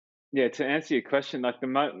Yeah, to answer your question, like the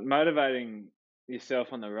motivating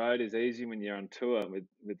yourself on the road is easy when you're on tour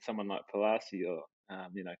with someone like Palasi or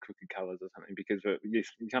Crooked Colours or something, because you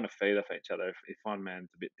kind of feed off each other. If one man's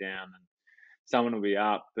a bit down, and someone will be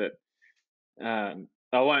up. But I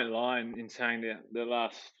won't lie in saying that the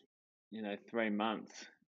last 3 months,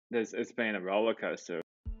 it's been a roller coaster.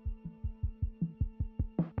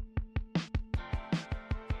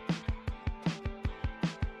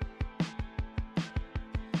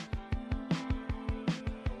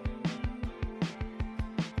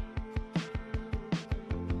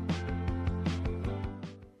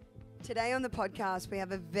 Today on the podcast, we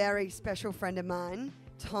have a very special friend of mine,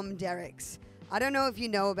 Tom Derickx. I don't know if you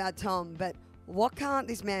know about Tom, but what can't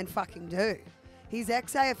this man fucking do? He's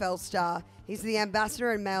ex-AFL star, he's the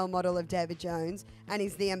ambassador and male model of David Jones, and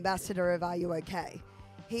he's the ambassador of Are You OK?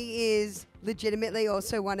 He is legitimately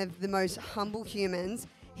also one of the most humble humans.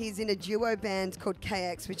 He's in a duo band called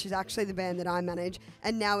KX, which is actually the band that I manage,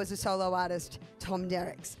 and now as a solo artist, Tom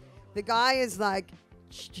Derickx. The guy is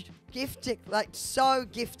gifted, so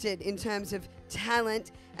gifted in terms of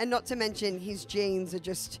talent, and not to mention his genes are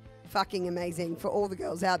just fucking amazing. For all the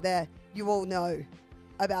girls out there, you all know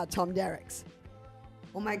about Tom Derickx.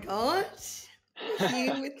 Oh my god,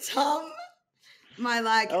 you with Tom, my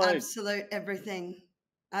absolute everything.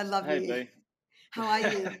 I love Hey, you. B. How are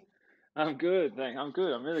you? I'm good, thanks. I'm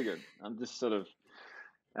good. I'm really good. I'm just sort of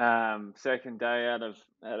second day out of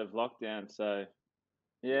lockdown, so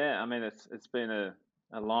yeah. I mean, it's been a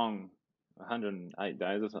long 108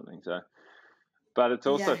 days or something. So, but it's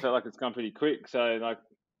also felt like it's gone pretty quick. So,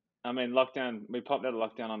 lockdown. We popped out of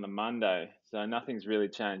lockdown on the Monday, so nothing's really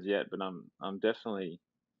changed yet. But I'm definitely.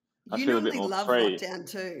 I feel a bit more love free. Lockdown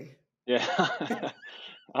too. Yeah,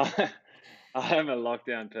 I am a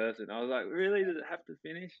lockdown person. I was like, really? Does it have to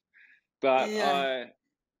finish? But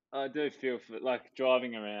I do feel for like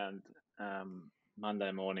driving around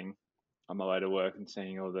Monday morning on my way to work and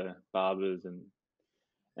seeing all the barbers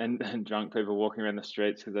and drunk people walking around the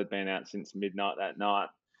streets because they'd been out since midnight that night.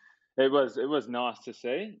 It was nice to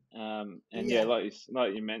see.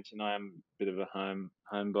 Like you mentioned, I am a bit of a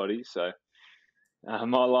homebody, so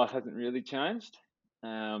my life hasn't really changed.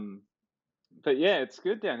 But yeah, it's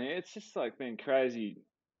good down here. It's just like been crazy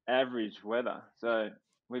average weather. So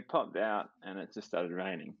we popped out and it just started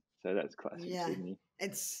raining. So that's classic Sydney.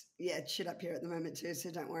 It's shit up here at the moment too,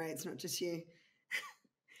 so don't worry, it's not just you.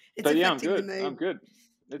 I'm good. I'm good.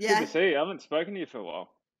 It's good to see you. I haven't spoken to you for a while.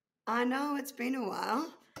 I know, it's been a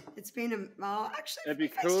while. It's been actually, it'd be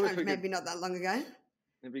cool if we maybe not that long ago.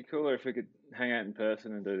 It'd be cooler if we could hang out in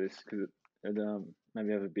person and do this, because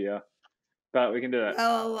maybe have a beer. But we can do that.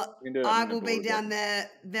 Well, I will be down there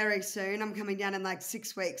very soon. I'm coming down in like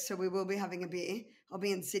 6 weeks, so we will be having a beer. I'll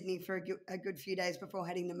be in Sydney for a good few days before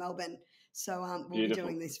heading to Melbourne. So we'll be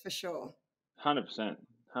doing this for sure. 100%.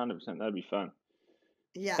 100%. That'd be fun.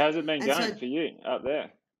 Yeah. How's it been going for you up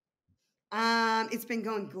there? It's been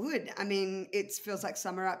going good. I mean, it feels like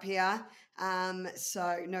summer up here.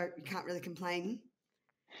 So no, you can't really complain.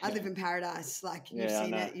 I live in paradise. Like you've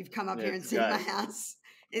seen it. You've come up here and seen my house.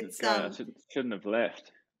 It's I shouldn't have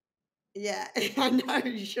left. Yeah, I know.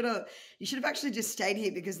 You should have actually just stayed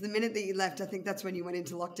here, because the minute that you left, I think that's when you went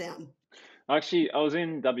into lockdown. Actually, I was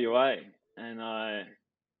in WA and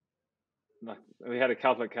we had a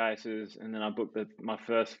couple of cases, and then I booked my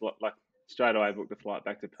first flight, straight away booked the flight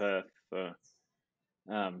back to Perth for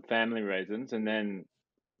family reasons, and then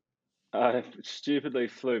I stupidly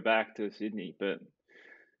flew back to Sydney, but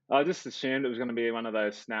I just assumed it was going to be one of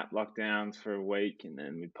those snap lockdowns for a week and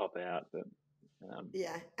then we'd pop out. But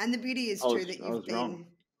and the beauty is true that you've been. Wrong.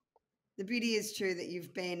 The beauty is true that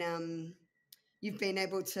you've been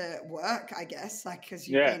able to work, I guess, because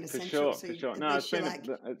you've been essential. For sure. No, it's been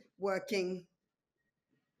working.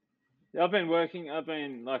 I've been working. I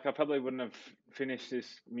probably wouldn't have finished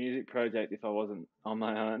this music project if I wasn't on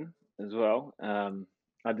my own as well.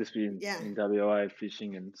 I'd just be in WA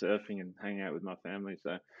fishing and surfing and hanging out with my family.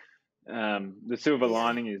 So the silver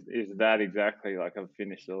lining is that exactly. Like, I've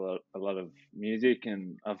finished a lot of music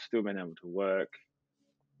and I've still been able to work.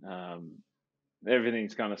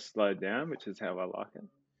 Everything's kind of slowed down, which is how I like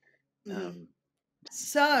it.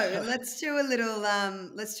 So let's do a little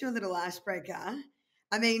icebreaker.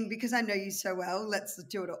 I mean, because I know you so well, let's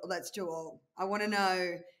do it. Let's do all. I want to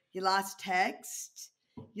know your last text,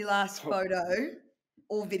 your last photo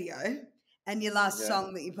or video, and your last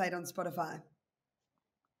song that you played on Spotify.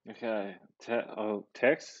 Okay.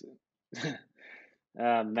 Text.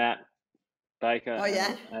 Matt Baker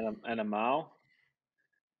and Amal.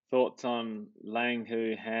 Thoughts on Lang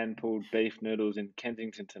Hu hand-pulled beef noodles in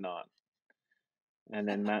Kensington tonight? And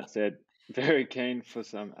then Matt said, very keen for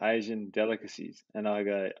some Asian delicacies, and I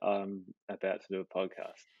go, I'm about to do a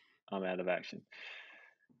podcast. I'm out of action,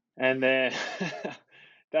 and then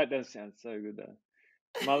that does sound so good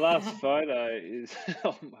though. My last photo is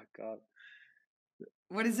oh my god.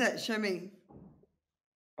 What is it? Show me.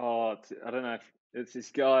 Oh, I don't know if it's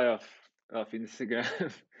this guy off Instagram.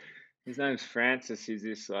 His name's Francis. He's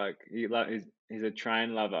this like he's a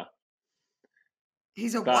train lover,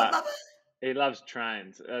 He's a what but lover? he loves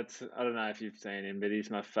trains. I don't know if you've seen him, but he's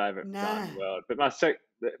my favorite guy in Nah. the world. But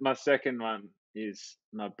my second one is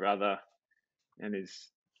my brother and his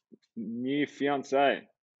new fiance,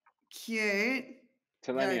 Cute.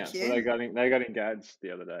 Very Talenia. So cute. they got engaged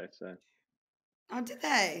the other day. So Oh, did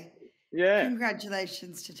they? yeah,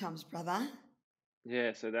 Congratulations to Tom's brother.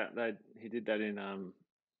 yeah. So he did that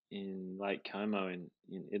in Lake Como in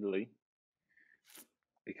Italy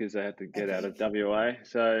because they had to get out of Epic. WA.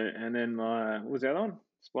 So and then what was the other one?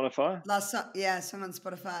 Spotify. Yeah, song on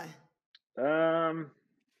Spotify.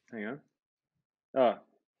 Hang on. Oh,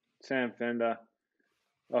 Sam Fender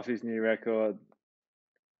off his new record, Oh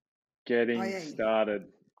Getting yeah. Started.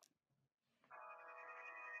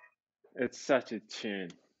 It's such a tune.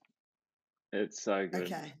 It's so good.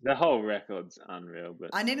 Okay. The whole record's unreal, but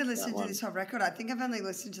I need to that listen to one, this whole record. I think I've only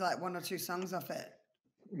listened to like one or two songs off it.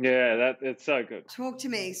 yeah, it's so good. Talk to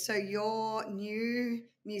me. So your new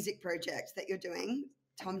music project that you're doing,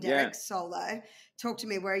 Tom Yeah, Derickx solo. Talk to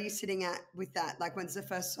me. Where are you sitting at with that? Like, when's the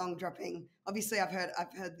first song dropping? Obviously, I've heard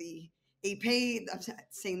the EP. I've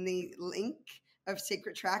seen the link of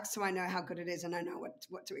Secret Tracks, so I know how good it is and I know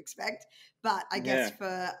what to expect. But I guess yeah,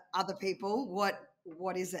 for other people,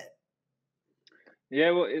 what is it? yeah.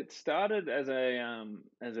 Well, it started as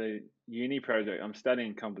a uni project. I'm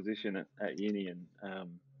studying composition at uni, and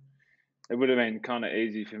it would have been kind of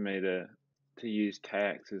easy for me to use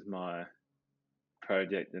Derickx as my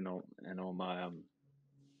project and all my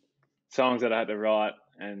songs that I had to write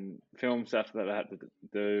and film stuff that I had to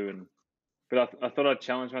do. And but I thought I'd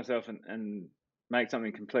challenge myself and make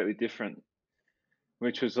something completely different,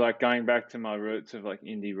 which was like going back to my roots of like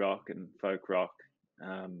indie rock and folk rock.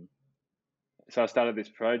 Um, so I started this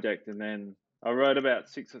project, and then I wrote about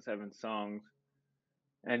 6 or 7 songs,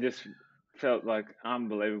 and just felt like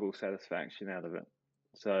unbelievable satisfaction out of it.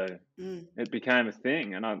 So Mm. it became a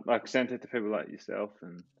thing, and I like sent it to people like yourself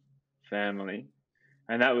and family,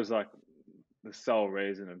 and that was like the sole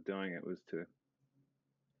reason of doing it was to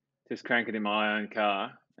just crank it in my own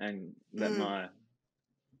car and let Mm. my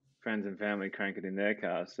friends and family crank it in their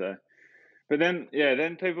cars. So, but then yeah,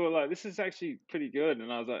 then people were like, "This is actually pretty good,"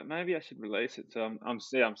 and I was like, maybe I should release it. So I'm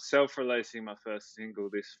self-releasing my first single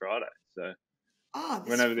this Friday. So Oh, this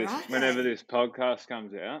whenever Friday. this podcast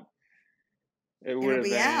comes out, it would It'll have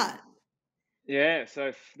be out. been yeah.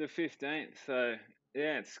 So the 15th. So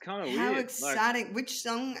yeah, it's kind of How weird. Like exciting. Which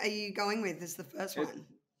song are you going with as the first it, one?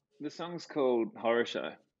 the song's called Horror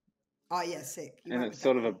Show, Oh, yeah, sick. You and went it's with that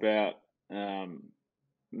sort of one. about um,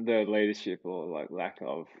 the leadership or like lack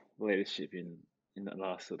of leadership in the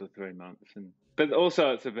last sort of 3 months, and but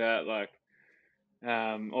also it's about like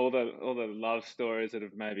all the love stories that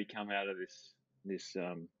have maybe come out of this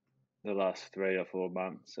the last 3 or 4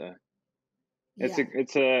 months. So Yeah.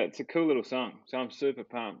 it's a cool little song. So I'm super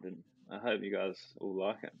pumped, and I hope you guys all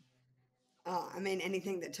like it. Oh, I mean,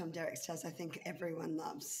 anything that Tom Derickx does, I think everyone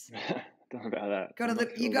loves. Don't know about that. Got a I'm not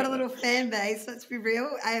little, you sure got a about little that. fan base. Let's be real.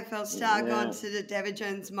 AFL star gone Yeah. to the Dever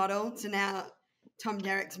Jones model to now Tom Derickx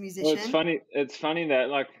Well, it's musician. funny. It's funny that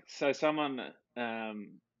like so someone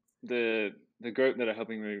the group that are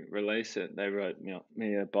helping me release it, they wrote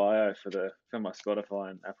me a bio for my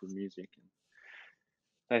Spotify and Apple Music.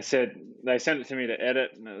 And they sent it to me to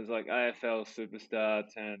edit, and it was like AFL superstar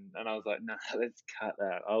 10, and I was like, no, let's cut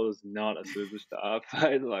that. I was not a superstar. I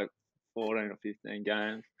played like 14 or 15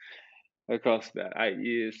 games across about 8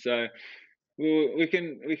 years. So we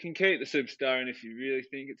can keep the superstar, and if you really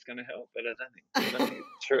think it's going to help, but I don't think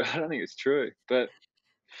it's true. I don't think it's true. But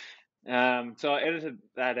so I edited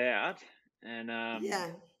that out, and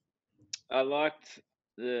Yeah. I liked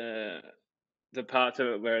the the parts of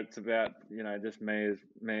it where it's about just me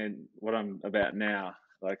and what I'm about now.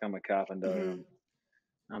 Like I'm a carpenter, and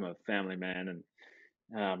Hmm. I'm a family man,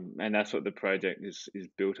 and that's what the project is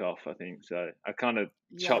built off. I think so. I kind of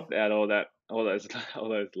Yeah. chopped out all those all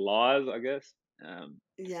those lies, I guess.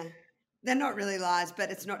 Yeah. They're not really lies, but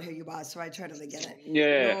it's not who you are. So I totally get it.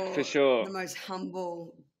 Yeah, for You're sure. the most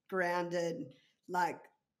humble, grounded, like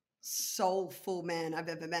soulful man I've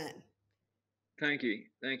ever met. Thank you,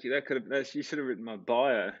 thank you. You should have written my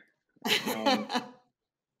bio. Um,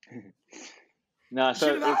 no, Should so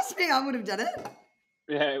have it's asked me. I would have done it.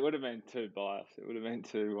 Yeah, it would have been too biased. It would have been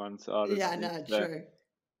too one-sided, I Yeah, think. no, true.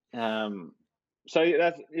 Um, so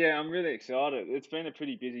yeah, I'm really excited. It's been a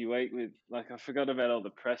pretty busy week with I forgot about all the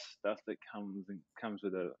press stuff that comes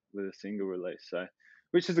with a single release. So,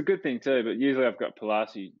 which is a good thing too. But usually I've got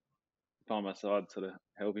Palasi by my side, sort of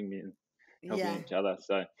helping me and helping Yeah, each other.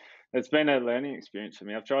 So it's been a learning experience for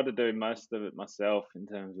me. I've tried to do most of it myself in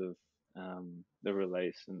terms of the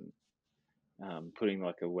release and putting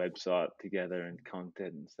like a website together and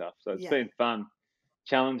content and stuff. So it's yeah, been fun,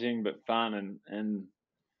 challenging but fun, and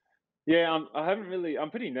yeah, I haven't really. I'm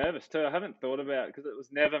pretty nervous too. I haven't thought about because it was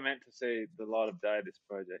never meant to see the light of day. This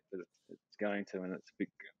project, but it's going to, and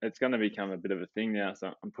it's going to become a bit of a thing now.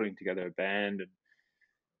 So I'm putting together a band,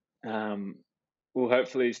 and we'll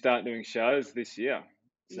hopefully start doing shows this year.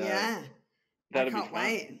 So yeah. I that'll be can't fun.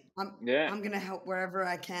 wait. Yeah, I'm gonna help wherever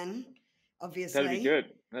I can, that'll be obviously. good.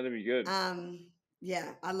 That'll be good.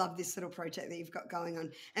 Yeah, I love this little project that you've got going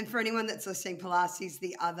on. And for anyone that's listening, Palasi's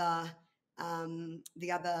the other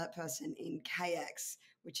person in KX,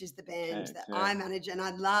 which is the band Okay, that yeah. I manage, and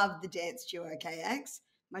I love the dance duo KX,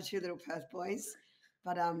 my two little Perth boys.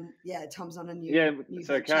 But yeah, Tom's on a Yeah, new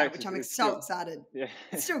so venture, KX which is I'm it's so still excited. yeah,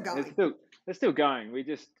 It's still it's going. still going.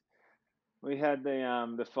 We had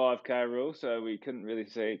the 5K rule, so we couldn't really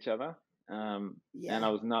see each other. And Yeah, I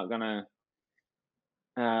was not gonna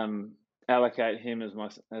um allocate him as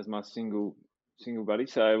my single buddy.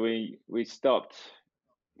 So we stopped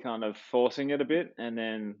kind of forcing it a bit, and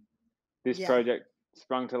then this yeah. project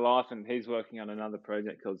sprung to life, and he's working on another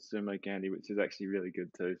project called Sumo Candy, which is actually really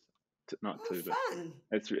good too. Not Oh, too, but fun.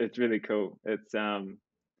 it's really cool. It's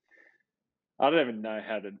I don't even know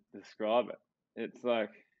how to describe it. It's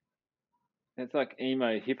like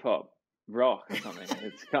emo hip hop rock or something.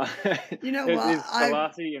 It's kind of, You know what? it's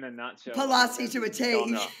Palasi in a nutshell. Like Palasi as to a in T.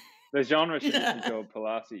 genre. The genre should just be Yeah. called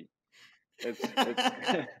Palasi. It's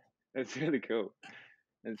it's really cool.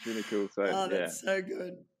 It's really cool. So Oh, yeah, that's so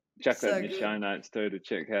good. chuck that in So your show good. notes too to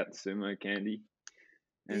check out Sumo Candy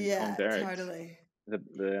and Tom Yeah, Derickx, totally. the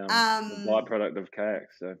Um, byproduct of KX.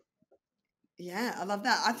 So yeah, I love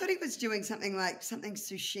that. I thought he was doing something like something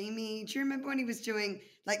sushimi. Do you remember when he was doing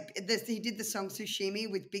like this? He did the song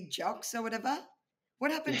Sushimi with Big Jocks or whatever.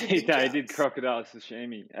 What happened to Big he did Jocks? crocodile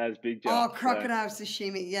sashimi as Big Oh, Jocks. So crocodile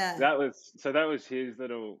sashimi. Yeah, that was his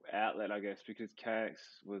little outlet, I guess, because KX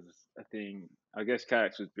was a thing. I guess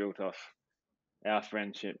KX was built off our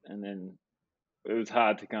friendship, and then it was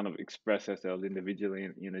hard to kind of express ourselves individually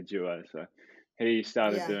in a duo. So he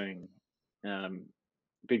started yeah, doing um,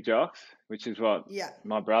 Big Jocks, which is what yeah.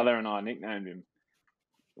 my brother and I nicknamed him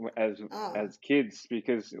Oh, as kids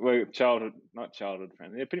because we're not childhood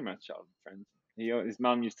friends. They're pretty much childhood friends. His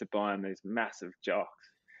mum used to buy him these massive jocks,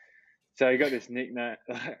 so he got this nickname,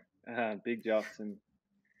 Big Jocks, and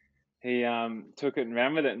he took it and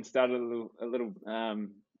ran with it and started a little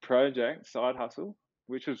project side hustle,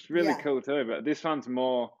 which was really yeah. cool too. But this one's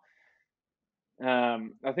more.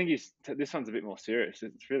 I think this one's a bit more serious.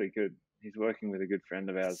 It's really good. He's working with a good friend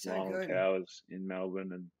of ours, So Lionel good. Towers in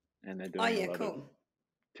Melbourne, and they're Oh doing a yeah, lot of cool.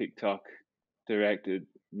 TikTok directed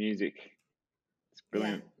music. It's Yeah,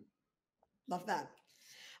 brilliant. love that.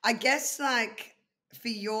 I guess like for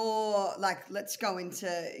your like let's go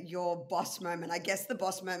into your boss moment. I guess the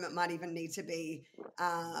boss moment might even need to be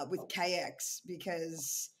with KX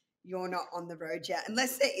because you're not on the road yet.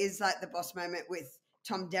 Unless there is like the boss moment with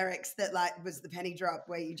Tom Derickx that like was the penny drop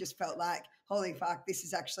where you just felt like, holy fuck, this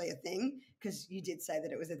is actually a thing. Because you did say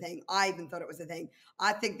that it was a thing. I even thought it was a thing.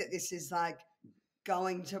 I think that this is like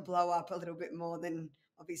going to blow up a little bit more than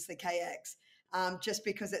obviously KX, just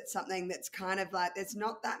because it's something that's kind of like there's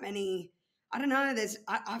not that many. I don't know.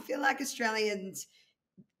 I feel like Australians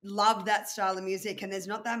love that style of music, and there's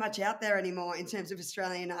not that much out there anymore in terms of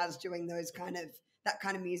Australian artists doing that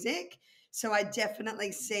kind of music. So I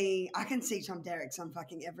can see Tom Derrick's on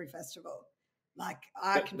fucking every festival. Like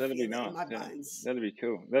I can That'll be feel it in nice. my Yeah, bones. that'll be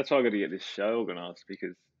cool. That's why I got to get this show organised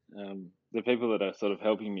because the people that are sort of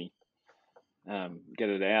helping me get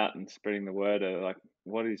it out and spreading the word are like,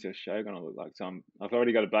 what is your show going to look like? So I've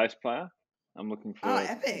already got a bass player. I'm looking Oh, for.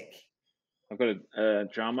 epic! I've got a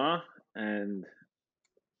drummer, and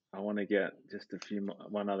I want to get just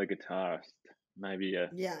one other guitarist, maybe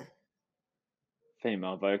a Yeah,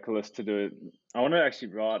 female vocalist to do it. I want to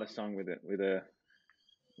actually write a song with.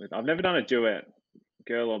 I've never done a duet,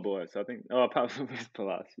 girl or boy. So I think apart from with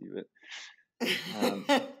Palasi, but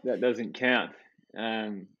that doesn't count.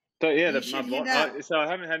 Um, so yeah, you should hit up. so I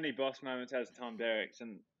haven't had any boss moments as Tom Derickx,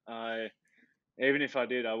 and I even if I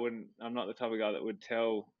did, I wouldn't. I'm not the type of guy that would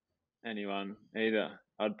tell anyone either.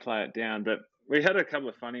 I'd play it down. But we had a couple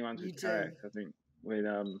of funny ones You with do. kayaks. I think we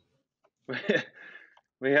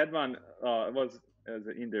We had one. Oh, it was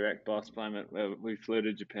an indirect boss moment where we flew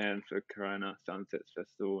to Japan for Corona Sunsets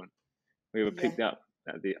Festival, and we were Yeah. picked up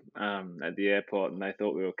at the airport, and they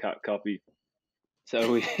thought we were cut copy.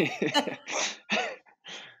 So we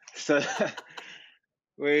so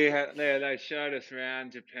we had they showed us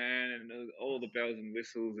around Japan, and there was all the bells and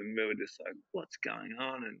whistles, and we were just like, "What's going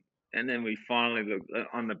on?" And then we finally looked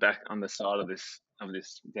on the side of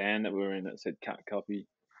this van that we were in that said "cut copy,"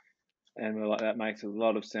 and we're like, "That makes a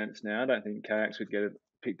lot of sense now." I don't think kayaks would get it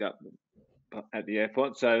picked up at the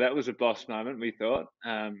airport, so that was a boss moment. We thought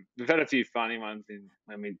we've had a few funny ones in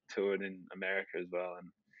when we toured in America as well,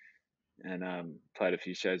 and played a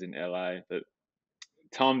few shows in LA, but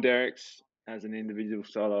Tom Derickx, as an individual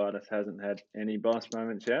solo artist, hasn't had any boss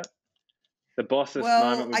moments yet. The bossest Well,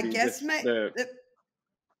 moment would I be guess just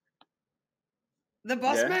the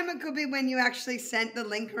boss yeah, moment could be when you actually sent the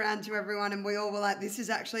link around to everyone and we all were like, this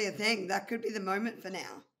is actually a thing. That could be the moment for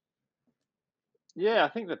now. yeah. I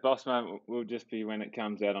think the boss moment will just be when it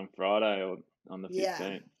comes out on Friday or on the Yeah.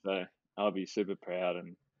 15th. So I'll be super proud,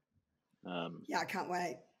 and um, Yeah, I can't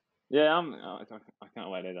wait. yeah, I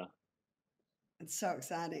can't wait either. It's so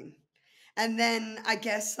exciting. And then I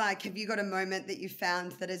guess, like, have you got a moment that you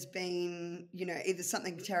found that has been, either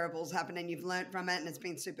something terrible's happened and you've learned from it and it's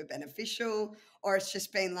been super beneficial, or it's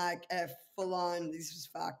just been like a full on, this was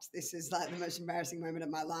fucked. This is like the most embarrassing moment of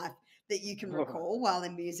my life that you can recall while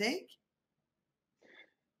in music?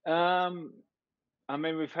 Um, I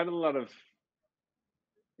mean, we've had a lot of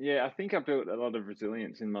yeah. I think I built a lot of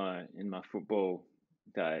resilience in my football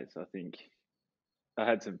days. I think I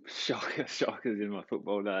had some shockers in my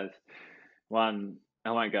football days. One,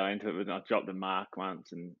 I won't go into it, but I dropped a mark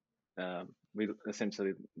once, and we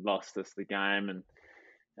essentially lost us the game.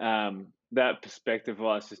 And that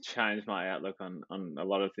perspective-wise just changed my outlook on a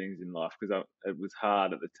lot of things in life, because it was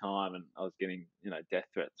hard at the time, and I was getting death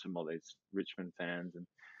threats from all these Richmond fans,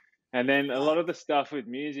 and then a lot Fuck. of the stuff with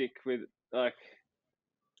music, with like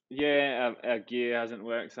yeah, our gear hasn't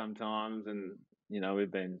worked sometimes, and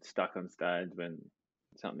we've been stuck on stage when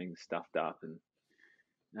something's stuffed up,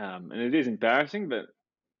 and it is embarrassing, but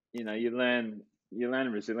you learn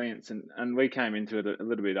resilience, and we came into it a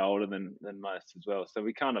little bit older than most as well, so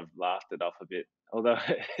we kind of laughed it off a bit, although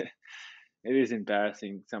it is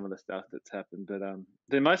embarrassing, some of the stuff that's happened. But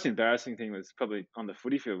the most embarrassing thing was probably on the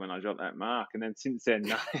footy field when I dropped that mark, and then since then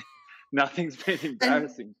nothing's been And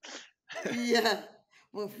embarrassing. yeah.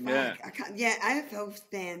 Well, Yeah. fuck. I can't. Yeah, AFL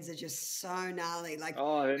fans are just so gnarly. Like,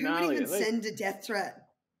 Oh, they're who would gnarly. even At least, send a death threat?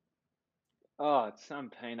 oh, it's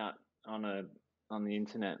some peanut on on the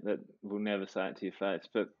internet that will never say it to your face.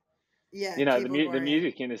 But Yeah, the keyboard the warrior.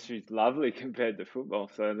 music industry is lovely compared to football,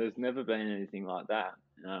 so there's never been anything like that.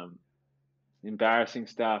 Um, Embarrassing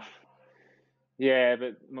stuff, yeah,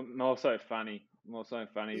 but more so funny, because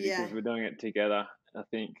Yeah. we're doing it together. I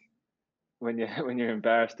think when you when you're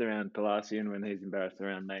embarrassed around Palasi and when he's embarrassed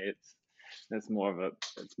around me, it's more of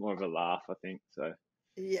a laugh, I think. So,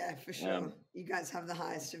 Yeah, for sure. um, You guys have the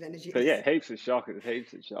highest of but yeah, energies. heaps of shockers.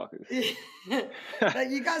 But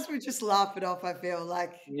you guys would just laugh it off, I feel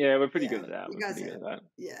like. Yeah, we're pretty good Yeah, at that. you We're guys pretty good are, at that.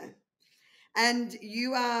 yeah. And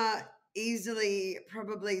you are easily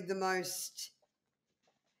probably the most,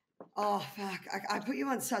 oh, fuck. I put you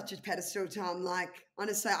on such a pedestal, Tom. Like,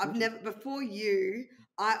 honestly, I've never, before you,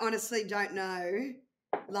 I honestly don't know.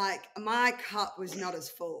 Like, my cup was not as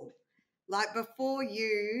full. Like, before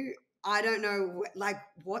you, I don't know, like,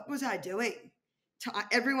 what was I doing?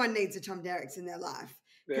 Everyone needs a Tom Derickx in their life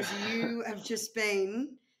because you have just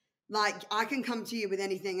been like, I can come to you with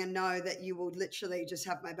anything and know that you will literally just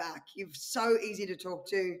have my back. You're so easy to talk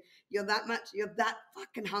to. You're that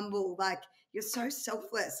fucking humble. Like, you're so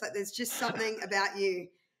selfless. Like, there's just something about you.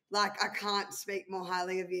 Like, I can't speak more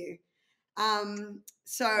highly of you.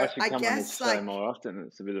 So I should I come on this guess show like more often.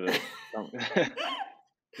 It's a bit of a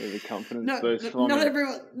bit of a confidence no, boost for not me.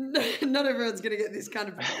 everyone, not everyone's going to get this kind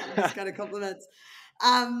of compliments.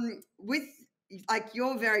 With like,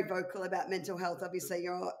 you're very vocal about mental health. Obviously,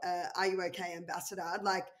 you're Are You Okay ambassador.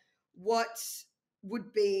 Like, what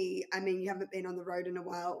would be? I mean, you haven't been on the road in a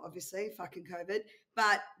while, obviously, fucking COVID.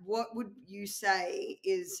 But what would you say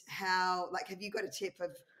is how? Like, have you got a tip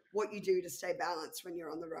of what you do to stay balanced when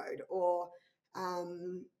you're on the road, or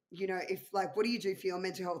if like, what do you do for your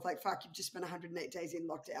mental health? Like, fuck, you've just spent 108 days in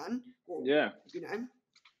lockdown. Well, Yeah, you know,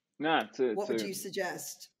 no, what would you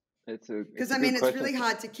suggest? Because it's I a good mean, question. it's really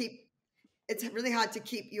hard to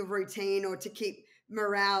keep your routine or to keep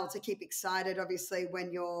morale, to keep excited, obviously,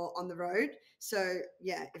 when you're on the road. So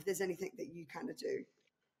yeah, if there's anything that you kind of do,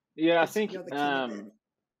 Yeah, I because think you're the king of it.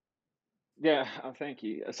 yeah. Oh, thank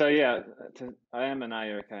you. So yeah, I am an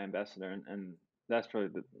AUK ambassador, and that's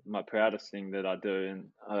probably my proudest thing that I do,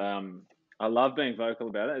 and I love being vocal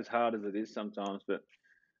about it, as hard as it is sometimes. But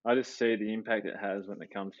I just see the impact it has when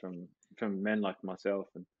it comes from men like myself.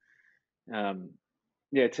 And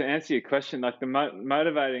yeah, to answer your question, like the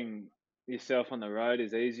motivating yourself on the road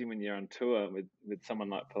is easy when you're on tour with someone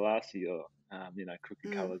like Palasi or Cookie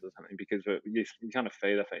Mm. Colors or something, because you kind of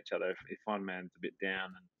feed off each other. If one man's a bit down,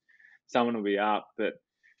 and someone will be up. But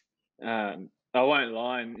I won't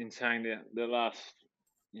lie in saying that the last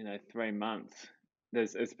 3 months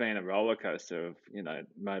it's been a roller coaster of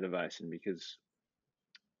motivation, because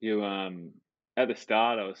you at the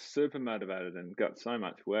start I was super motivated and got so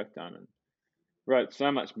much work done and wrote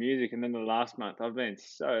so much music, and then the last month I've been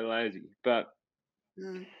so lazy. But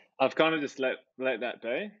Mm. I've kind of just let that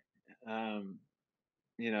be. Um,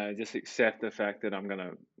 just accept the fact that I'm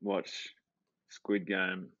gonna watch Squid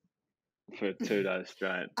Game for 2 days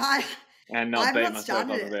straight I and not I've beat not myself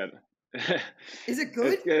started up it. about it. Is it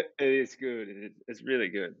good? It's good. It is good. It's really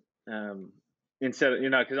good. Instead of,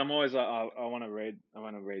 because I'm always like, I want to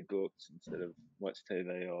read books instead of watch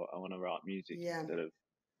TV, or I want to write music Yeah. instead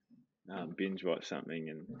of binge watch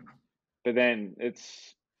something. But then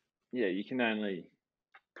you can only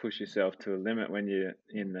push yourself to a limit when you're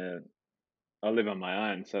I live on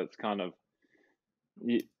my own, so it's kind of,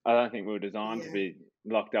 I don't think we were designed to Yeah. be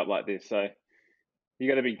locked up like this. So you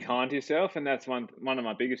got to be kind to yourself, and that's one of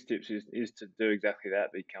my biggest tips is to do exactly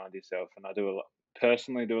that. Be kind to yourself, and I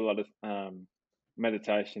personally do a lot of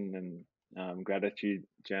meditation and gratitude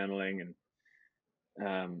journaling,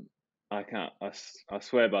 and I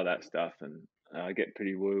swear by that stuff, and I get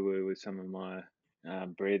pretty woo woo with some of my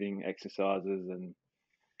breathing exercises and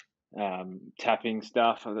tapping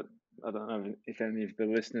stuff. I don't know if any of the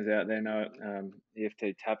listeners out there know what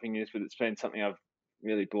EFT tapping is, but it's been something I've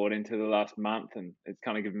really bought into the last month, and it's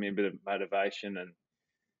kind of given me a bit of motivation and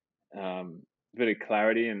a bit of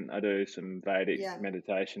clarity. And I do some Vedic Yeah.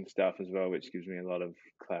 meditation stuff as well, which gives me a lot of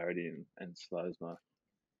clarity and slows my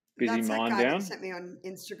busy That's that mind guy that you down. sent me on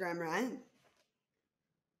Instagram, right?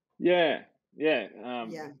 Yeah, yeah.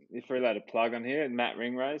 Yeah. If we're allowed to plug on here, Matt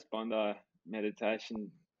Ringrose, Bondi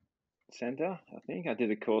Meditation Center. I think I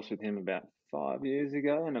did a course with him about 5 years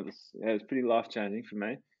ago, and it was pretty life changing for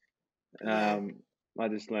me. Yeah. I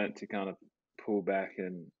just learnt to kind of pull back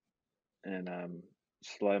and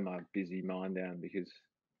slow my busy mind down, because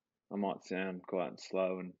I might sound quite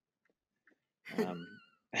slow and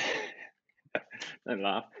don't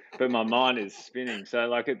laugh, but my mind is spinning. So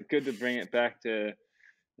like it's good to bring it back to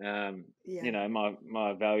Yeah.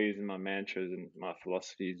 my values and my mantras and my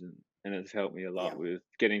philosophies, and it's helped me a Yeah. lot with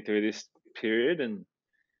getting through this period. And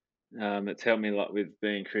it's helped me a lot with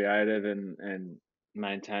being creative and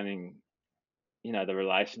maintaining, the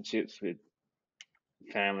relationships with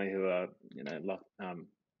family who are,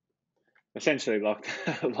 essentially locked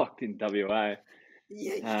locked in WA.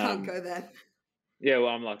 Yeah. You can't Um, go there. yeah, well,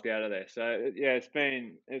 I'm locked out of there. So yeah, it's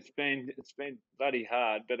been bloody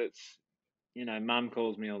hard, but Mum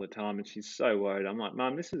calls me all the time, and she's so worried. I'm like,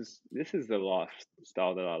 Mum, this is the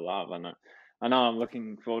lifestyle that I love, and I know I'm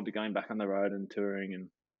looking forward to going back on the road and touring and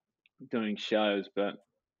doing shows, but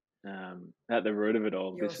at the root of it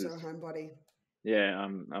all, You're this also a is, homebody. yeah,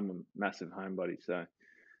 I'm a massive homebody, so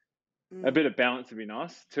a Mm. bit of balance would be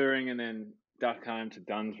nice. Touring and then duck home to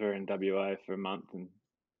Dunsborough in WA for a month and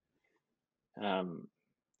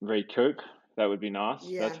recoup. That would be nice.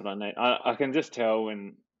 Yeah. That's what I need. I can just tell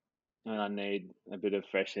when I need a bit of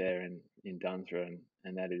fresh air in Dunsborough,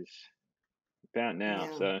 and that is about now.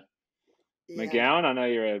 Yeah. So Yeah. McGowan, I know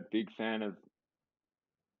you're a big fan of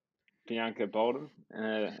Bianca Bolton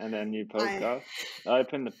and our new I podcast.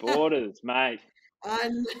 Open the borders, mate. I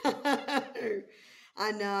know.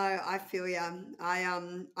 I know. I feel ya.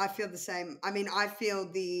 I feel the same. I mean, I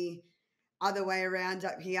feel the other way around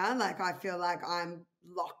up here. Like I feel like I'm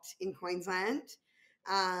locked in Queensland,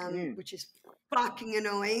 Mm, which is fucking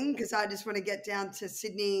annoying because I just want to get down to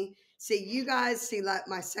Sydney, see you guys, see like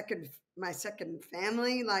my second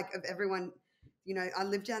family, like of everyone. I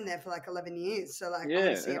lived down there for like 11 years, so like I want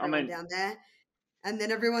to see yeah, I everyone mean, down there. And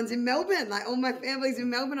then everyone's in Melbourne. Like all my family's in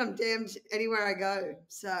Melbourne. I'm damned anywhere I go.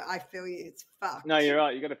 So I feel you. It's no, fucked. you're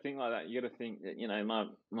right. You got to think like that. You got to think that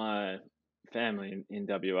my family in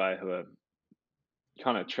WA who are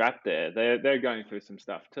kind of trapped there. They're going through some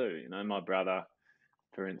stuff too. My brother,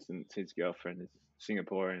 for instance, his girlfriend is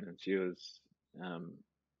Singaporean, and she was um,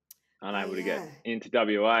 Oh unable to get yeah. into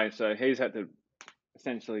WA, so he's had to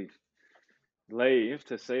essentially leave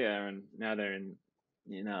to see her, and now they're in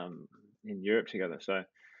Europe together. So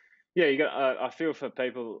yeah, you got. I feel for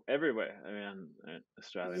people everywhere around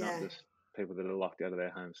Australia, not Yeah. just people that are locked out of their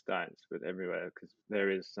home states, but everywhere, because there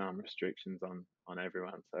is some restrictions on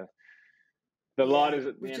everyone. So the light Yeah, is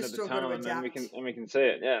at the we've end of just the all got to tunnel, and then we adapt. can see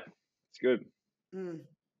it. Yeah, it's good. Mm,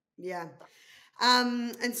 yeah.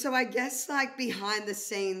 And so I guess like behind the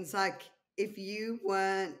scenes, like if you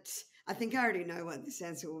weren't, I think I already know what this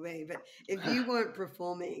answer will be, but if you weren't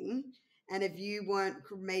performing and if you weren't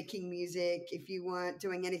making music, if you weren't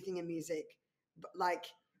doing anything in music, like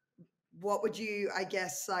what would you, I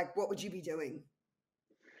guess, like what would you be doing?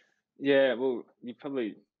 Yeah, well, you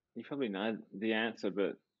probably know the answer,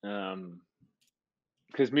 but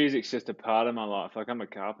because music's just a part of my life. Like I'm a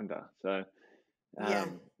carpenter, so Yeah.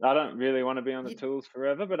 I don't really want to be on the You, tools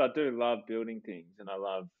forever, but I do love building things, and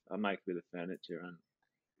I make a bit of furniture, and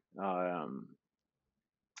I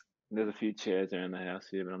there's a few chairs around the house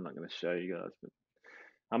here, but I'm not going to show you guys. But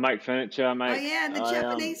I make furniture. oh yeah, the I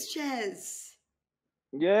Japanese chairs.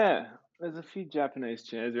 yeah. There's a few Japanese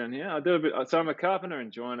chairs around here. I do a bit. So I'm a carpenter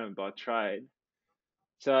and joiner by trade.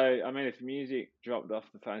 So I mean, if music dropped off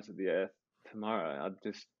the face of the earth tomorrow, I'd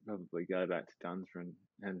just probably go back to Dunsborough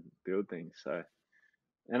and build things. So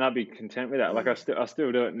and I'd be content with that. Like Mm, I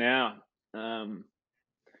still do it now. Um,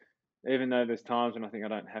 Even though there's times when I think I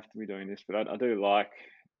don't have to be doing this, but I do like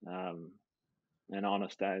um, an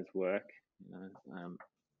honest day's work. You know,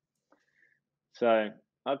 so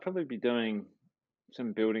I'd probably be doing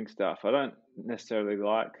some building stuff. I don't necessarily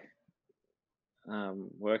like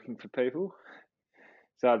working for people,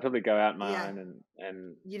 so I'd probably go out my yeah, own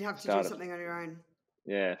and you'd have to do start a something on your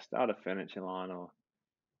own. start a furniture line or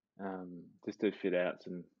just do fit outs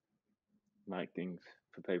and make things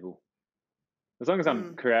for people. As long as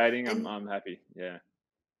I'm Mm. creating, And I'm happy. Yeah,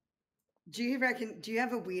 do you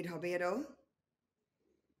have a weird hobby at all?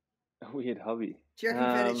 a weird hobby. Do you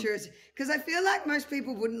reckon furniture is? Because I feel like most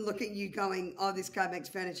people wouldn't look at you going, "Oh, this guy makes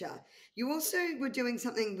furniture." You also were doing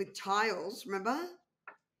something with tiles, remember?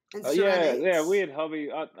 And Yeah, ceramics. weird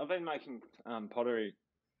hobby. I've been making pottery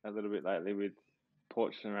a little bit lately with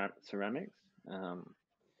porch ceramics.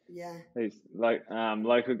 Yeah. He's like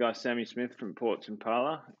local guy Sammy Smith from Porch and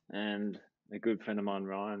Parlour, and a good friend of mine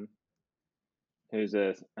Ryan, who's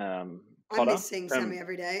a I potter miss seeing from Sammy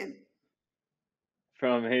every day.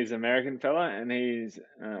 his American fella, and he's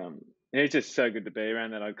just so good to be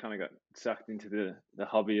around that I kind of got sucked into the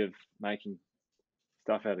hobby of making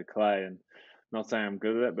stuff out of clay. And not saying I'm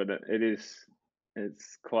good at it, but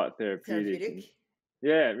it's quite therapeutic, and Therapeutic.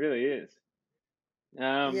 yeah, it really is.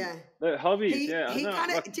 Yeah. The hobbies, He yeah, I he don't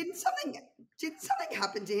kind like. of didn't something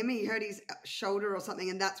happen to him? He hurt his shoulder or something,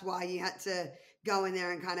 and that's why you had to go in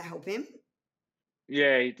there and kind of help him.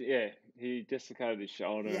 Yeah, he dislocated his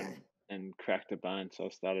shoulder Yeah. and cracked a bone, so I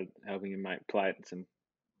started helping him make plates, and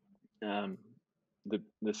um,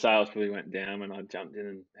 the sales really went down when I jumped in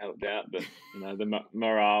and helped out, but the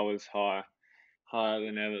morale was higher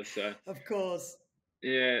than ever. So Of course.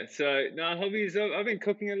 yeah, so no hobbies. I've been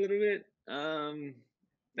cooking a little bit.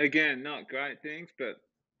 Again, not great things, but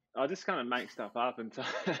I just kind of make stuff up, and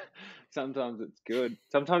sometimes it's good,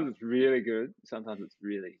 sometimes it's really good, sometimes it's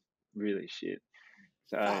really really shit.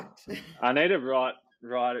 So Fact. I need to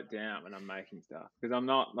write it down when I'm making stuff, because I'm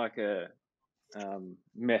not like a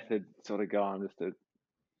method sort of guy. I'm just a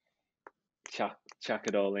chuck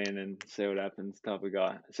it all in and see what happens type of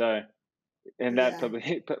guy. So and that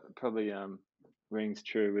Yeah. probably rings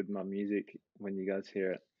true with my music when you guys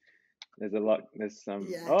hear it. There's a lot. There's some.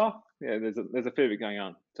 Yeah. Oh yeah. There's a fair bit going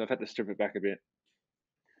on. So I've had to strip it back a bit.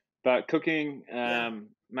 But cooking, Yeah.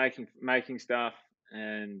 making stuff,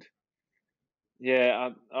 and yeah,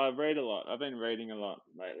 I read a lot. I've been reading a lot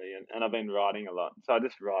lately, and I've been writing a lot. So I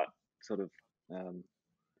just sort of um,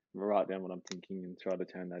 write down what I'm thinking and try to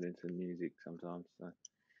turn that into music sometimes. So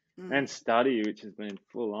Mm. and study, which has been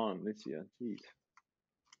full on this year. Jeez.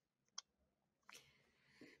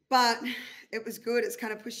 But it was good. It's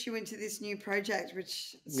kind of pushed you into this new project,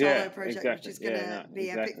 which Yeah, solo project, which exactly. is Yeah, gonna no,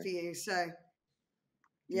 be epic exactly. for you. So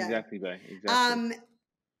yeah. Exactly, babe. Exactly. Um,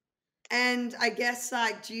 and I guess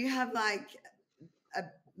like, do you have a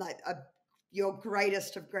a your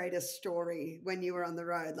greatest of greatest story when you were on the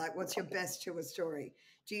road? Like, what's your best tour story?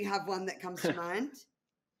 Do you have one that comes to mind?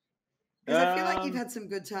 Because I feel like you've um, had some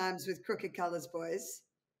good times with Crooked Colors Boys.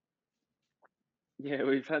 yeah,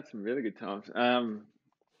 we've had some really good times.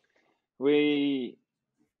 We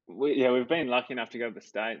we've been lucky enough to go to the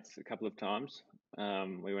States a couple of times.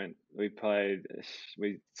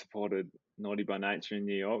 We supported Naughty by Nature in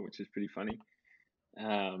New York, which is pretty funny.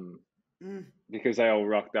 Um, Mm. because they all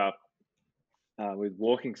rocked up with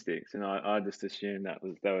walking sticks, and I just assumed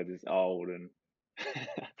they were just old and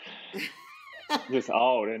just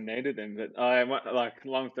old and needed them. But like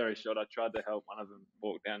long story short, I tried to help one of them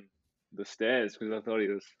walk down the stairs because I thought he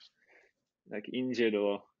was like injured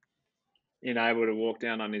or unable to walk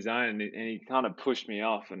down on his own, and he kind of pushed me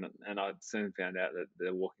off, and I soon found out that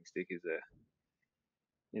the walking stick is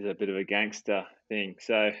a bit of a gangster thing.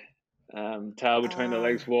 So tail between the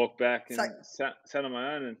legs, walked back, So and sat on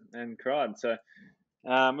my own and cried. So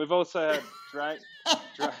we've also had Drake,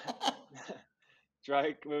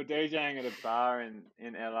 Drake. We were DJing at a bar in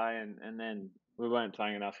LA, and then we weren't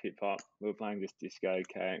playing enough hip hop. We were playing just disco,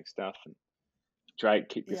 KX stuff, and Drake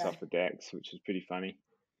kicked us yeah. off the decks, which was pretty funny.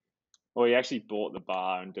 Well, he actually bought the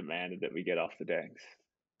bar and demanded that we get off the decks.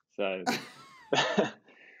 So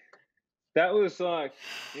that was like,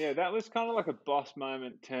 yeah, that was kind of like a boss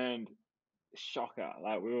moment turned shocker.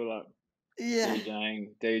 Like we were like Yeah.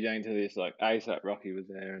 DJing to this, like ASAP Rocky was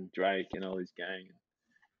there and Drake and all his gang.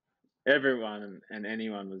 Everyone and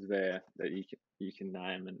anyone was there that you can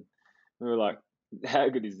name, and we were like, how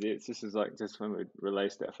good is this? This is like just when we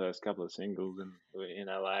released our first couple of singles and we were in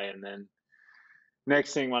LA, and then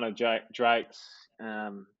next thing, one of Drake's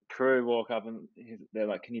crew walk up and they're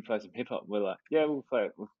like, "Can you play some hip hop?" We're like, "Yeah, we'll play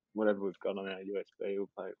it with whatever we've got on our USB. We'll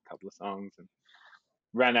play a couple of songs." And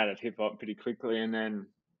ran out of hip hop pretty quickly, and then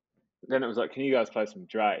it was like, "Can you guys play some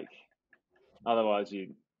Drake? Otherwise,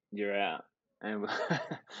 you're out." And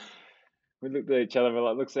we looked at each other. We're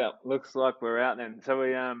like, looks like we're out then." So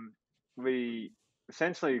we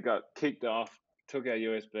essentially got kicked off, took our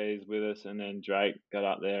USBs with us, and then Drake got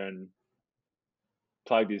up there and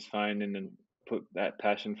plugged his phone in and put that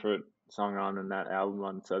Passion Fruit song on and that album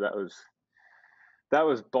on. So that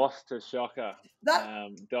was boss to shocker That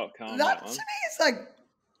 .com, that that to one. me is like,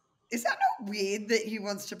 is that not weird that he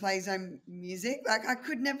wants to play his own music? Like, I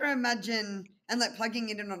could never imagine, and like plugging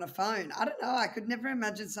it in on a phone. I don't know. I could never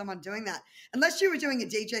imagine someone doing that unless you were doing a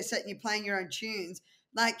DJ set and you're playing your own tunes.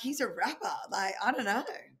 Like, he's a rapper. Like, I don't know,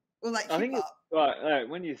 or like I hip think it's hop. like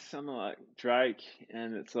when you someone like Drake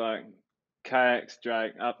and it's like KX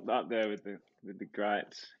Drake up there with the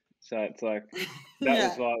greats. So it's like that was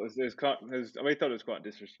Yeah, why it was quite we thought it was quite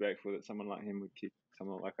disrespectful that someone like him would kick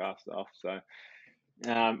someone like us off. So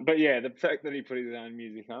but yeah, the fact that he put his own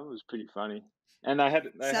music on was pretty funny. And they had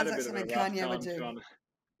sounds a like bit of a something rough Kanye would time do. trying to.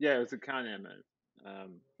 Yeah, it was a Kanye move.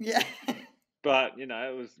 Yeah, But it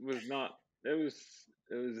was not. It was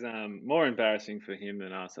more embarrassing for him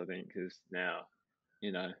than us, I think, because now,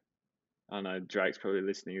 you know, I know Drake's probably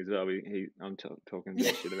listening as well. I'm talking a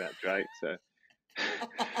bit of shit about Drake, so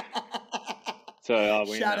so I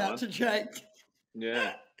win shout that out one. to Drake.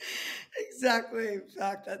 Yeah. Exactly.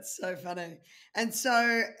 Fuck, that's so funny. And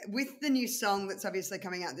so, with the new song that's obviously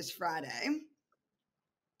coming out this Friday,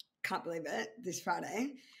 can't believe it, this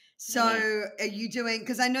Friday. So, Yeah. are you doing,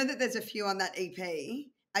 because I know that there's a few on that EP,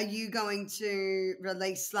 are you going to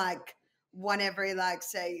release like one every, like,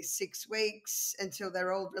 say, 6 weeks until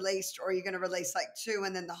they're all released, or are you going to release like two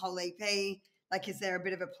and then the whole EP? Like, is there a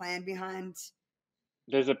bit of a plan behind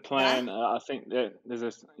There's a that? plan. I think that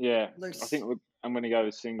yeah. I Loose. think I'm going to go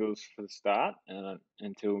with singles for the start,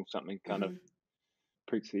 until something kind of Hmm.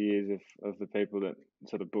 pricks the ears of the people that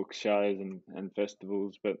sort of book shows and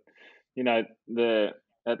festivals. But you know, the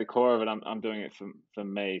at the core of it, I'm doing it for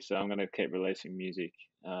me. So I'm going to keep releasing music.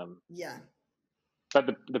 Yeah. But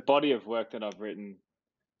the body of work that I've written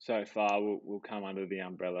so far will come under the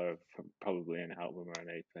umbrella of probably an album or an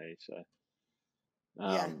EP.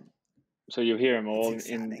 Yeah. Um, so you'll hear them That's all in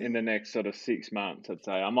exciting. the next sort of 6 months. I'd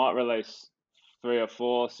say I might release 3 or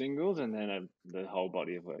 4 singles and then the whole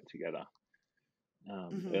body of work together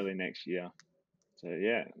Hmm. early next year. So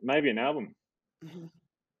yeah, maybe an album. Hmm.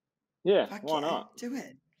 Yeah, Fuck why yeah. not? Do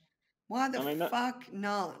it. Why the I mean, fuck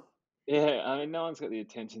not? yeah, I mean, no one's got the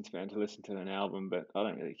attention span to listen to an album, but I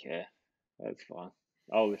don't really care. That's fine.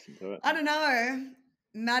 I'll listen to it. I don't know.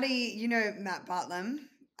 Maddie, you know Matt Bartlam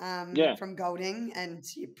Yeah, from Golding and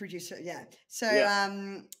producer. Yeah. So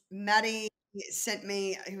yeah. Maddie sent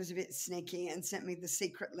me, he was a bit sneaky and sent me the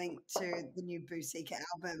secret link to the new Boo Seeker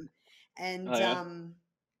album. And Oh yeah.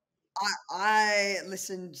 I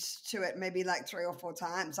listened to it maybe like 3 or 4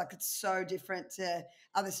 times. Like, it's so different to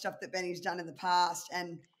other stuff that Benny's done in the past.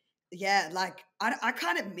 And yeah, like I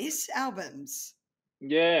kind of miss albums,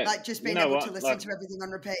 Yeah, like just you being know able to what? listen Like, to everything on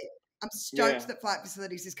repeat. I'm stoked yeah, that Flight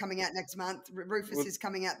Facilities is coming out next month. Rufus well, is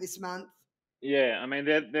coming out this month. yeah. I mean,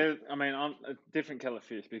 they're. I mean, I'm a different kettle of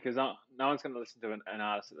fish because no one's going to listen to an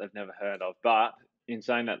artist that they've never heard of. But in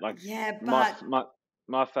saying that, like Yeah, my but my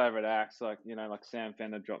my favorite acts, like like Sam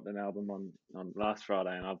Fender dropped an album on last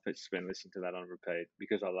Friday, and I've just been listening to that on repeat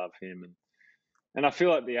because I love him, and I feel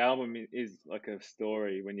like the album is like a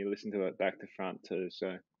story when you listen to it back to front too.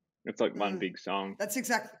 So it's like one mm, big song. that's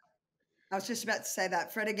exactly I was just about to say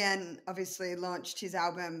that Fred again obviously launched his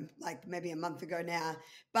album like maybe a month ago now,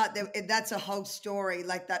 but that's a whole story.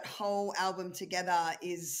 Like that whole album together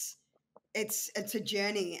is it's a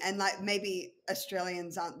journey, and like maybe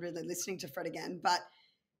Australians aren't really listening to Fred again, but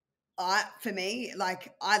for me,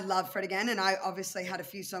 like I love Fred again, and I obviously had a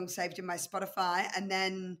few songs saved in my Spotify, and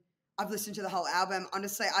then I've listened to the whole album.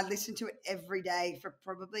 Honestly, I listen to it every day for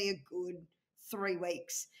probably a good 3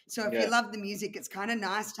 weeks. So if you Yeah, love the music, it's kind of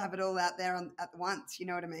nice to have it all out there at once. You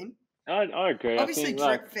know what I mean? I agree. Obviously,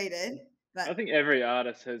 drip feeded, I but think every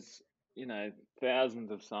artist has, thousands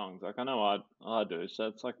of songs. Like I know I do. So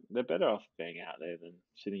it's like they're better off being out there than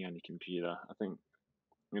sitting on your computer. I think,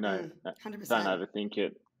 hundred don't percent. overthink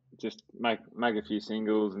it. Just make a few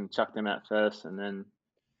singles and chuck them out first, and then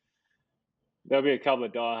there'll be a couple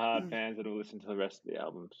of diehard Mm, fans that'll listen to the rest of the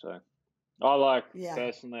album. So I like yeah,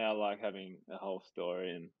 personally, I like having a whole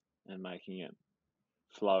story and making it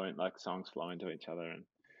flow in, like songs flow into each other, and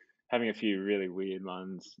having a few really weird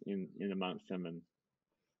ones in amongst them. And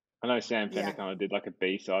I know Sam Fender yeah, kind of did like a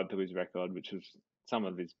B side to his record, which was some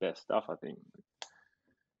of his best stuff, I think,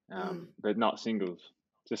 mm, but not singles.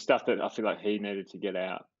 Just stuff that I feel like he needed to get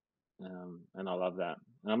out, and I love that.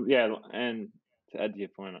 Yeah, and to add to your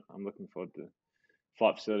point, I'm looking forward to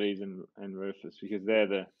Flight Facilities and Rufus, because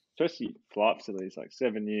they're especially Flight Facilities, like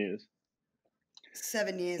 7 years.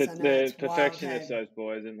 7 years. I know The it's wild. perfectionists, Hey, those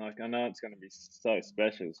boys, and like I know it's going to be so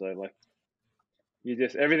special. So like you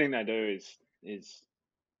just everything they do is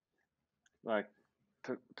like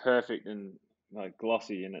perfect and like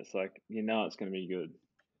glossy, and it's like it's going to be good.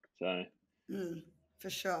 So for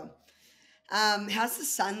sure. How's the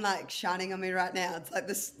sun like shining on me right now? It's like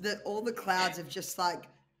this, all the clouds have just like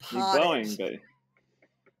you're parted. glowing, but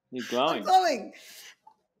you're I'm glowing. glowing.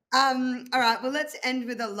 All right. Well, let's end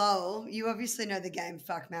with a lull. You obviously know the game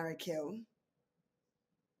Fuck, Marry, Kill.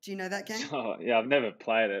 Do you know that game? So yeah, I've never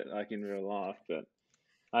played it like in real life, but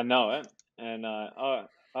I know it, and I've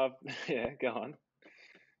yeah, go on.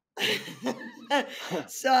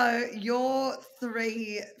 So your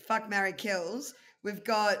three Fuck, Marry, Kills. We've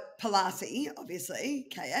got Palasi, obviously,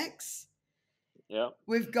 KX. Yeah,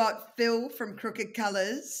 We've got Phil from Crooked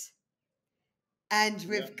Colors, and yeah.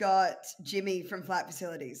 we've got Jimmy from Flight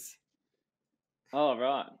Facilities. Oh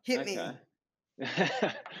right, Hit okay. me.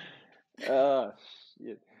 Oh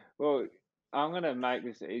shit. Well, I'm gonna make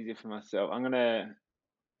this easier for myself. I'm gonna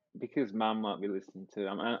because Mum might be listening too.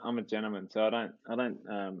 I'm a gentleman, so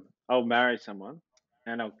I'll marry someone,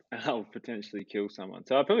 and I'll potentially kill someone.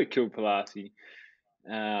 So I'll probably kill Palasi.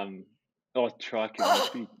 Um, or try kill him.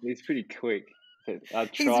 Oh, He's pretty quick. But I'd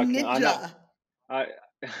he's a try kill. I know. ninja. I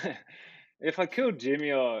if I killed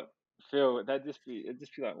Jimmy or Phil, it'd just be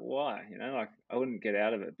like, why? Like I wouldn't get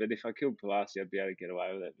out of it. But if I killed Palasi, I'd be able to get away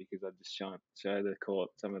with it because I'd just show the court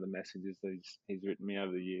some of the messages that he's written me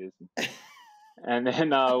over the years, and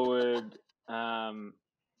then I would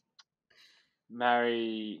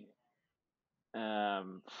marry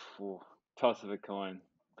phew, toss of a coin,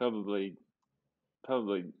 probably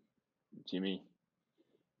probably Jimmy,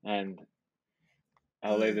 and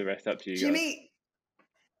I'll leave Mm. the rest up to you guys. Jimmy,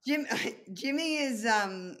 Jim, Jimmy is.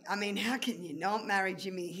 I mean, how can you not marry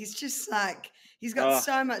Jimmy? He's just like he's got Oh,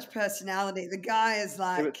 so much personality. The guy is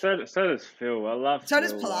yeah, but like. so does Phil. I love So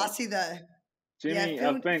does Phil. Like Palasi, though. Yeah, Jimmy,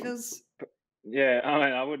 Phil feels. yeah.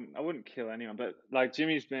 I mean, I wouldn't kill anyone, but like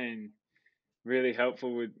Jimmy's been really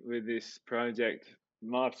helpful with this project,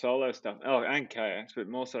 my solo stuff. Oh, and KX, but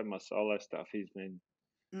more so my solo stuff. He's been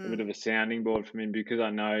a bit Mm, of a sounding board for me because I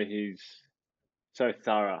know he's so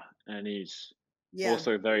thorough and he's yeah,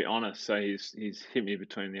 also very honest. So he's hit me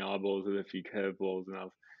between the eyeballs with a few curveballs, and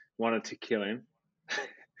I've wanted to kill him.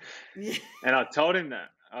 yeah. And I told him that.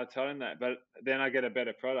 But then I get a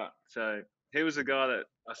better product. So he was the guy that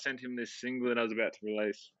I sent him this single that I was about to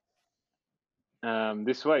release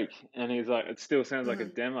this week, and he's like, it still sounds like a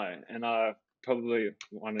Mm-hmm. demo, and I probably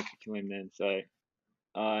wanted to kill him then. So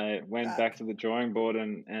I went back Fuck. to the drawing board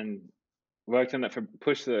and worked on that for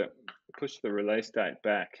push the release date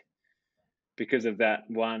back because of that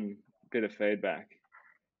one bit of feedback.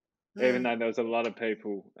 Even Mm, though there was a lot of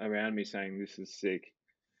people around me saying this is sick,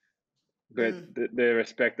 but mm, the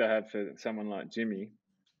respect I have for someone like Jimmy,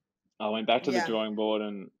 I went back to the yeah. drawing board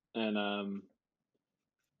and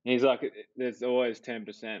he's like, there's always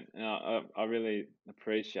 10%, and I really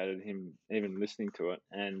appreciated him even listening to it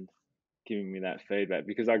and giving me that feedback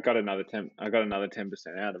because I got another 10%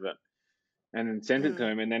 out of it, and then sent it to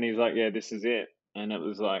Mm. him, and then he's like, yeah, this is it, and it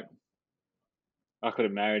was like I could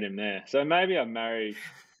have married him there. So maybe I marry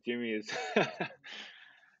Jimmy as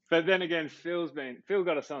But then again, Phil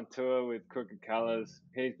got us on tour with Crooked Colours.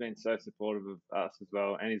 He's been so supportive of us as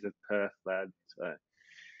well, and he's a Perth lad. So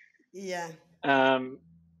Yeah.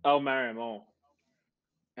 I'll marry them all,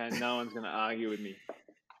 and no one's going to argue with me.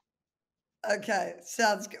 Okay,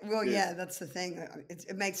 sounds good. Well, yeah, that's the thing.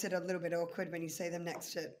 It makes it a little bit awkward when you see them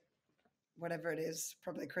next to whatever it is,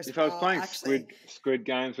 probably Christmas. If I was playing squid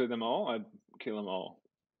games with them all, I'd kill them all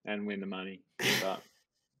and win the money. But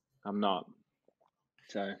I'm not.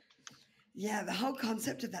 So yeah, the whole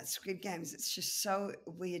concept of that Squid Games, it's just so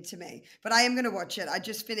weird to me. But I am going to watch it. I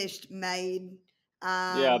just finished Made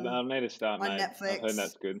yeah, I need to start, on mate. Netflix. I've heard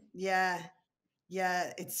that's good. Yeah,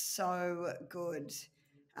 yeah, it's so good.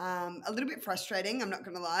 A little bit frustrating, I'm not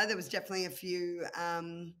going to lie. There was definitely a few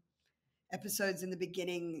episodes in the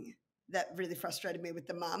beginning that really frustrated me with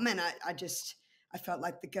the mum, and I felt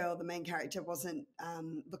like the main character, wasn't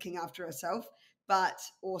looking after herself, but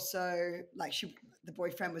also like the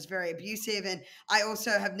boyfriend was very abusive, and I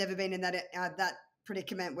also have never been in that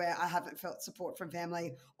predicament where I haven't felt support from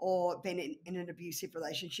family or been in an abusive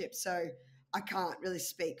relationship, so I can't really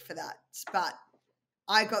speak for that, but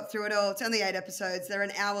I got through it all. It's only 8 episodes. They're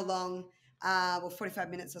an hour long, 45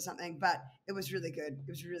 minutes or something, but it was really good. It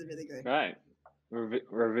was really, really good. Right.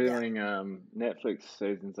 Revealing Netflix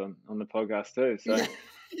seasons on the podcast too. So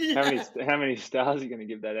how many stars are you going to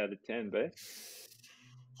give that out of 10, B?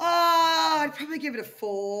 Oh, I'd probably give it a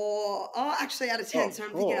 4. Oh, actually out of 10. Oh, so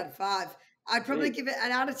I'm thinking out of 5. I'd probably Jeez. give it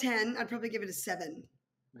an out of 10. I'd probably give it a 7.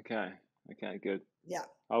 Okay, good. Yeah.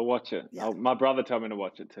 I'll watch it. Yeah. My brother told me to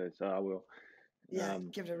watch it too, so I will. Yeah,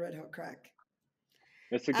 give it a red hot crack.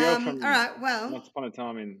 It's a girl from all right, well, Once Upon a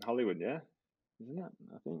Time in Hollywood, yeah? Isn't it?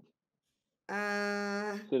 I think.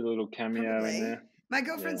 There's a little cameo probably in there. My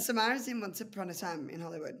girlfriend Samara's in Once Upon a Time in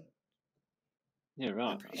Hollywood. Yeah,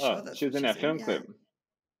 right. I'm pretty sure that's she was in our film clip.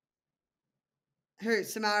 Who,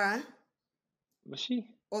 Samara? Was she?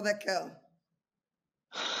 Or that girl?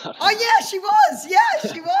 Oh, yeah, she was.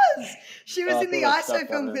 Yeah, she was. She was in the ISO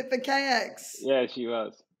film clip for KX. Yeah, she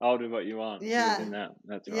was. I'll Do What You Want. Yeah. She was in that.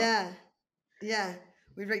 That's right. Yeah. Yeah.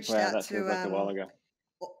 We reached out to like a while ago.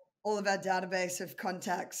 all of our database of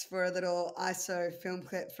contacts for a little ISO film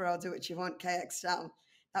clip for I'll Do What You Want KX style.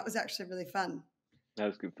 That was actually really fun. That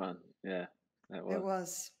was good fun. Yeah, that was. It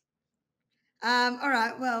was. All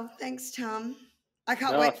right. Well, thanks, Tom. I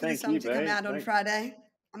can't wait for the song to come out on Friday.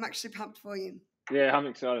 I'm actually pumped for you. Yeah, I'm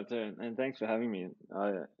excited too. And thanks for having me.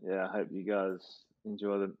 I hope you guys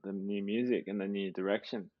enjoy the new music and the new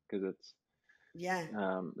direction, because it's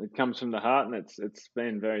it comes from the heart, and it's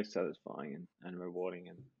been very satisfying and rewarding,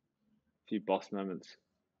 and a few boss moments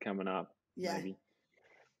coming up. Yeah. Maybe.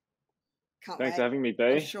 Thanks for having me, B.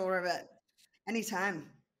 I'm sure of it. Anytime.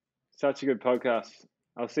 Such a good podcast.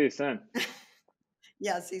 I'll see you soon.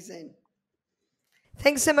 Yeah, I'll see you soon.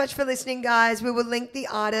 Thanks so much for listening, guys. We will link the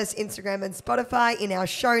artist, Instagram and Spotify in our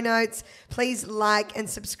show notes. Please like and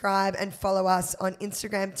subscribe and follow us on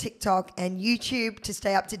Instagram, TikTok, and YouTube to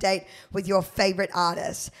stay up to date with your favorite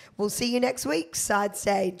artists. We'll see you next week, Side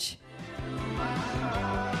Stage.